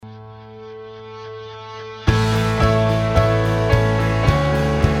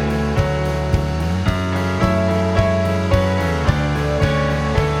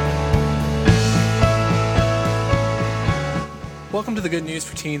to the Good News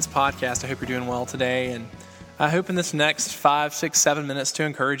for Teens podcast. I hope you're doing well today, and I hope in this next 5, 6, 7 minutes to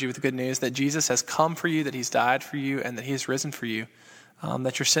encourage you with the good news that Jesus has come for you, that he's died for you, and that he has risen for you,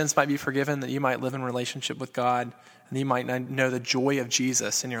 that your sins might be forgiven, that you might live in relationship with God, and that you might know the joy of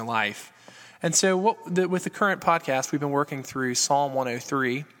Jesus in your life. And so with the current podcast, we've been working through Psalm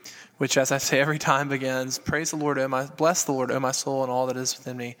 103, which, as I say every time, begins, bless the Lord, O my soul, and all that is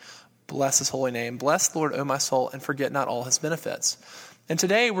within me. Bless his holy name. Bless the Lord, O my soul, and forget not all his benefits. And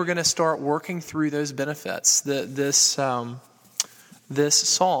today we're going to start working through those benefits. This psalm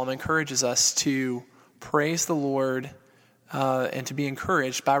encourages us to praise the Lord and to be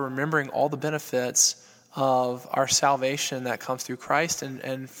encouraged by remembering all the benefits of our salvation that comes through Christ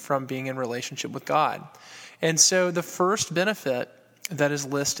and from being in relationship with God. And so the first benefit that is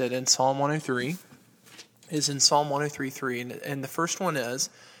listed in Psalm 103 is in Psalm 103:3. And the first one is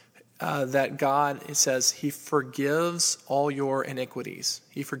that God, it says, he forgives all your iniquities.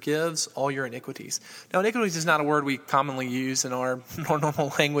 He forgives all your iniquities. Now, iniquities is not a word we commonly use in our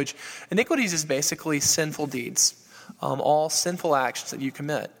normal language. Iniquities is basically sinful deeds, all sinful actions that you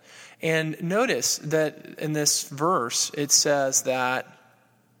commit. And notice that in this verse, it says that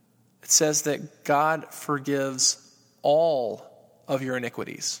God forgives all of your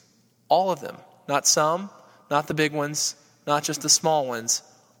iniquities. All of them. Not some, not the big ones, not just the small ones.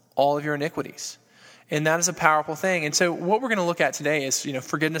 All of your iniquities. And that is a powerful thing. And so what we're going to look at today is,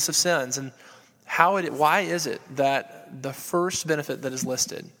 forgiveness of sins, and why is it that the first benefit that is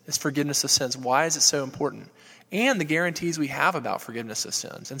listed is forgiveness of sins? Why is it so important? And the guarantees we have about forgiveness of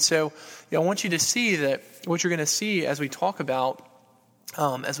sins. And so I want you to see that what you're going to see as we talk about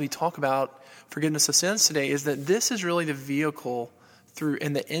forgiveness of sins today is that this is really the vehicle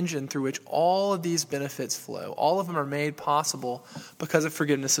and the engine through which all of these benefits flow. All of them are made possible because of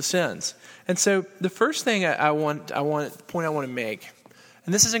forgiveness of sins. And so the first thing I want to make,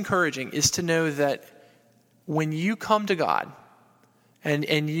 and this is encouraging, is to know that when you come to God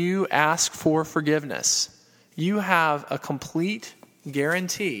and you ask for forgiveness, you have a complete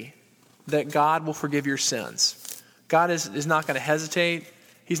guarantee that God will forgive your sins. God is not going to hesitate.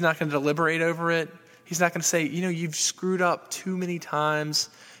 He's not going to deliberate over it. He's not going to say, you've screwed up too many times.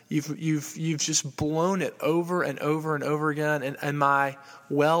 You've just blown it over and over and over again, and my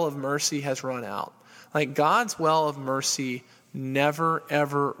well of mercy has run out. Like, God's well of mercy never,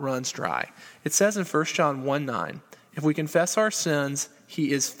 ever runs dry. It says in 1 John 1:9, if we confess our sins,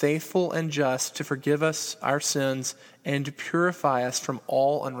 he is faithful and just to forgive us our sins and to purify us from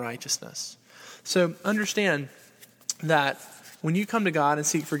all unrighteousness. So understand that when you come to God and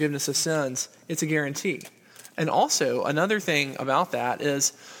seek forgiveness of sins, it's a guarantee. And also, another thing about that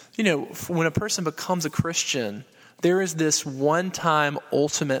is, when a person becomes a Christian, there is this one-time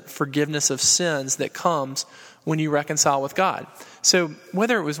ultimate forgiveness of sins that comes when you reconcile with God. So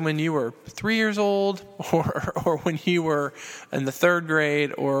whether it was when you were 3 years old or when you were in the 3rd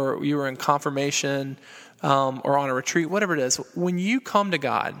grade or you were in confirmation or on a retreat, whatever it is, when you come to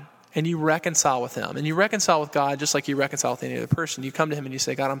God and you reconcile with him, and you reconcile with God just like you reconcile with any other person. You come to him and you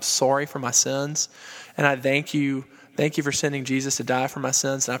say, God, I'm sorry for my sins, and I thank you for sending Jesus to die for my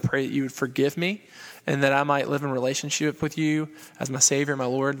sins, and I pray that you would forgive me, and that I might live in relationship with you as my Savior, my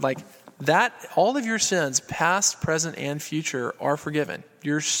Lord. Like that, all of your sins, past, present, and future, are forgiven.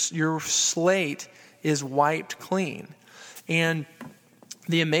 Your slate is wiped clean. And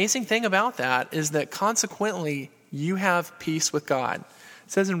the amazing thing about that is that consequently, you have peace with God.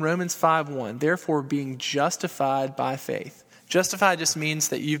 It says in Romans 5:1, therefore being justified by faith. Justified just means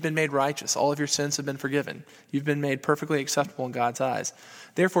that you've been made righteous. All of your sins have been forgiven. You've been made perfectly acceptable in God's eyes.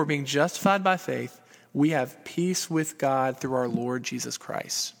 Therefore, being justified by faith, we have peace with God through our Lord Jesus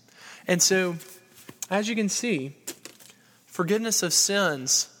Christ. And so, as you can see, forgiveness of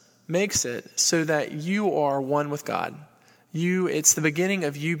sins makes it so that you are one with God. It's the beginning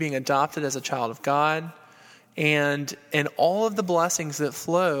of you being adopted as a child of God. And all of the blessings that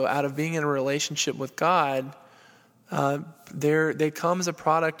flow out of being in a relationship with God, they come as a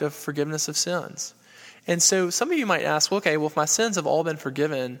product of forgiveness of sins. And so some of you might ask, if my sins have all been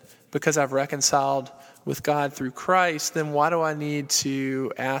forgiven because I've reconciled with God through Christ, then why do I need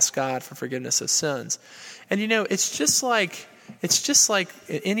to ask God for forgiveness of sins? And it's just like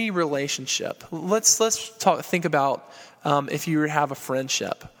any relationship. Let's think about if you have a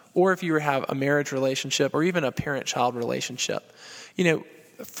friendship, or if you have a marriage relationship, or even a parent-child relationship.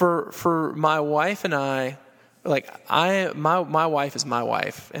 For my wife and I, my wife is my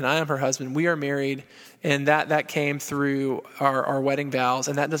wife, and I am her husband. We are married, and that came through our wedding vows,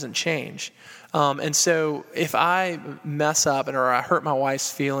 and that doesn't change. And so if I mess up or I hurt my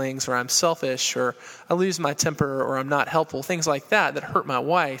wife's feelings, or I'm selfish, or I lose my temper, or I'm not helpful, things like that hurt my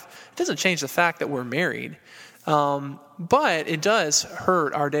wife, it doesn't change the fact that we're married. But it does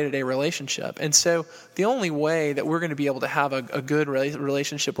hurt our day-to-day relationship. And so the only way that we're going to be able to have a good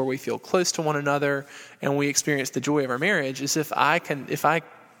relationship where we feel close to one another and we experience the joy of our marriage is if I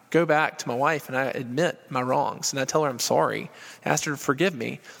go back to my wife and I admit my wrongs and I tell her I'm sorry, ask her to forgive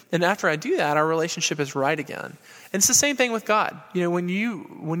me. And after I do that, our relationship is right again. And it's the same thing with God. When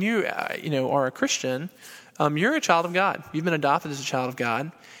you are a Christian, you're a child of God. You've been adopted as a child of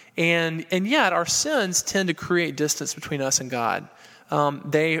God. And yet our sins tend to create distance between us and God.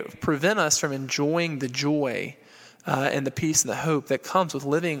 They prevent us from enjoying the joy and the peace and the hope that comes with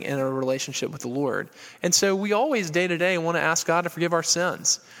living in a relationship with the Lord. And so we always day to day want to ask God to forgive our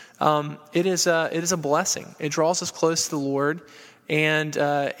sins. It is a blessing. It draws us close to the Lord, and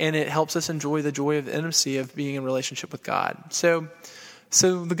it helps us enjoy the joy of the intimacy of being in relationship with God.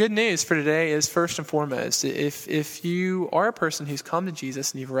 So the good news for today is, first and foremost, if you are a person who's come to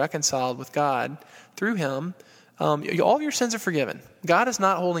Jesus and you've reconciled with God through him, all of your sins are forgiven. God is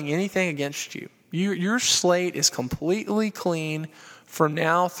not holding anything against you. Your slate is completely clean from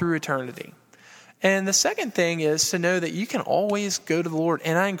now through eternity. And the second thing is to know that you can always go to the Lord.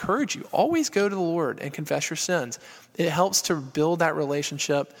 And I encourage you, always go to the Lord and confess your sins. It helps to build that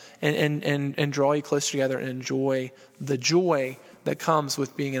relationship and draw you closer together and enjoy the joy that comes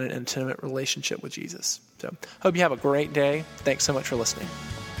with being in an intimate relationship with Jesus. So, hope you have a great day. Thanks so much for listening.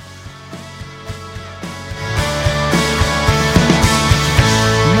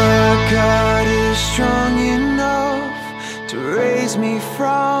 My God is strong enough to raise me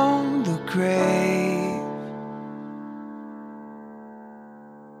from the grave.